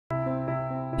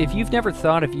If you've never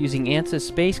thought of using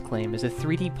Ansys SpaceClaim as a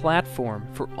 3D platform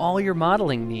for all your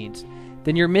modeling needs,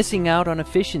 then you're missing out on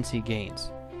efficiency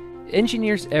gains.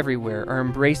 Engineers everywhere are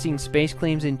embracing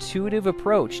SpaceClaim's intuitive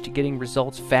approach to getting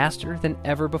results faster than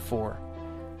ever before.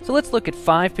 So let's look at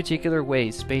 5 particular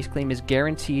ways SpaceClaim is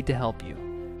guaranteed to help you.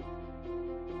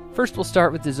 First, we'll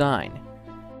start with design.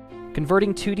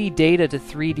 Converting 2D data to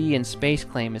 3D in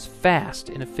SpaceClaim is fast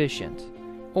and efficient.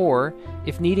 Or,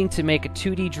 if needing to make a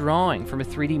 2D drawing from a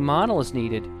 3D model is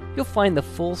needed, you'll find the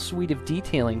full suite of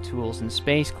detailing tools in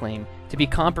SpaceClaim to be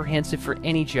comprehensive for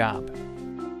any job.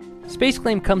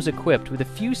 SpaceClaim comes equipped with a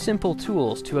few simple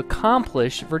tools to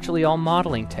accomplish virtually all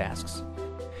modeling tasks.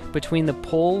 Between the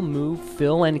pull, move,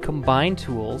 fill, and combine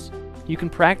tools, you can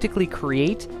practically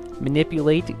create,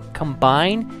 manipulate,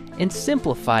 combine, and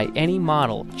simplify any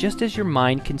model just as your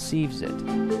mind conceives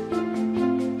it.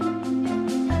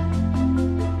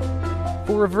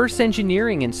 For reverse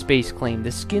engineering in SpaceClaim,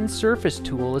 the Skin Surface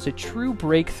tool is a true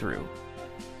breakthrough.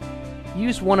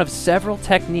 Use one of several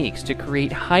techniques to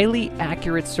create highly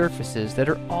accurate surfaces that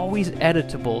are always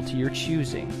editable to your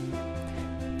choosing.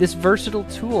 This versatile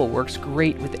tool works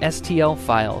great with STL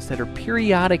files that are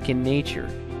periodic in nature,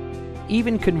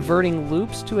 even converting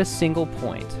loops to a single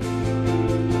point.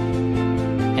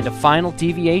 And a final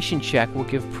deviation check will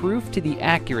give proof to the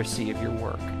accuracy of your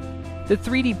work. The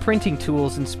 3D printing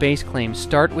tools in SpaceClaim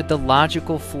start with the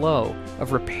logical flow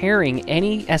of repairing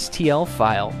any STL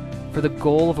file for the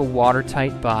goal of a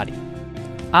watertight body.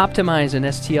 Optimize an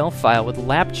STL file with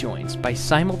lap joints by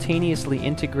simultaneously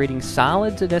integrating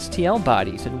solids and STL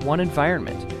bodies in one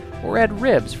environment, or add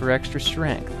ribs for extra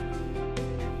strength.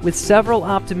 With several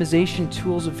optimization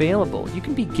tools available, you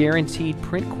can be guaranteed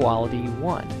print quality you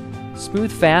want.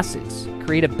 Smooth facets,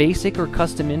 create a basic or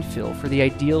custom infill for the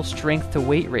ideal strength to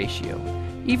weight ratio,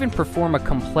 even perform a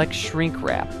complex shrink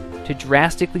wrap to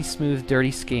drastically smooth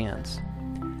dirty scans.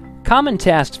 Common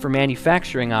tasks for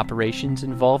manufacturing operations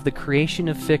involve the creation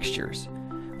of fixtures.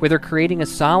 Whether creating a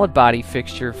solid body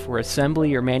fixture for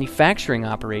assembly or manufacturing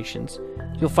operations,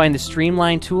 you'll find the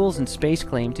streamlined tools in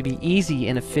SpaceClaim to be easy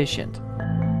and efficient.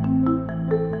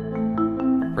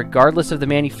 Regardless of the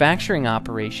manufacturing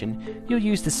operation, you'll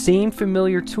use the same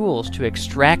familiar tools to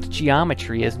extract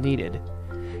geometry as needed.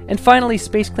 And finally,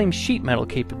 SpaceClaim's sheet metal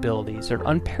capabilities are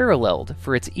unparalleled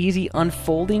for its easy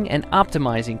unfolding and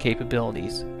optimizing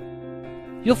capabilities.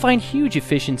 You'll find huge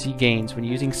efficiency gains when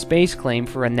using SpaceClaim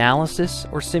for analysis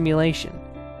or simulation.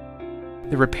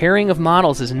 The repairing of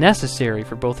models is necessary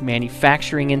for both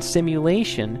manufacturing and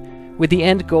simulation, with the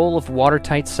end goal of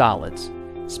watertight solids.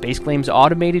 SpaceClaim's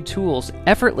automated tools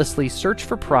effortlessly search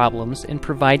for problems and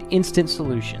provide instant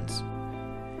solutions.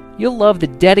 You'll love the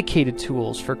dedicated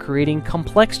tools for creating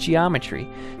complex geometry,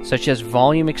 such as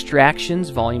volume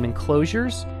extractions, volume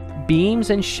enclosures, beams,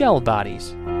 and shell bodies.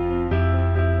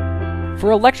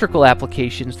 For electrical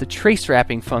applications, the trace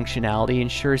wrapping functionality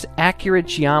ensures accurate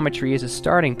geometry as a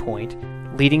starting point,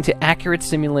 leading to accurate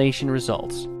simulation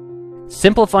results.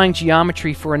 Simplifying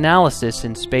geometry for analysis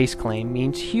in SpaceClaim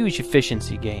means huge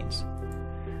efficiency gains.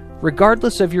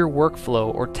 Regardless of your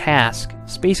workflow or task,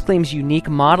 SpaceClaim's unique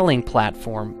modeling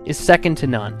platform is second to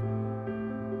none.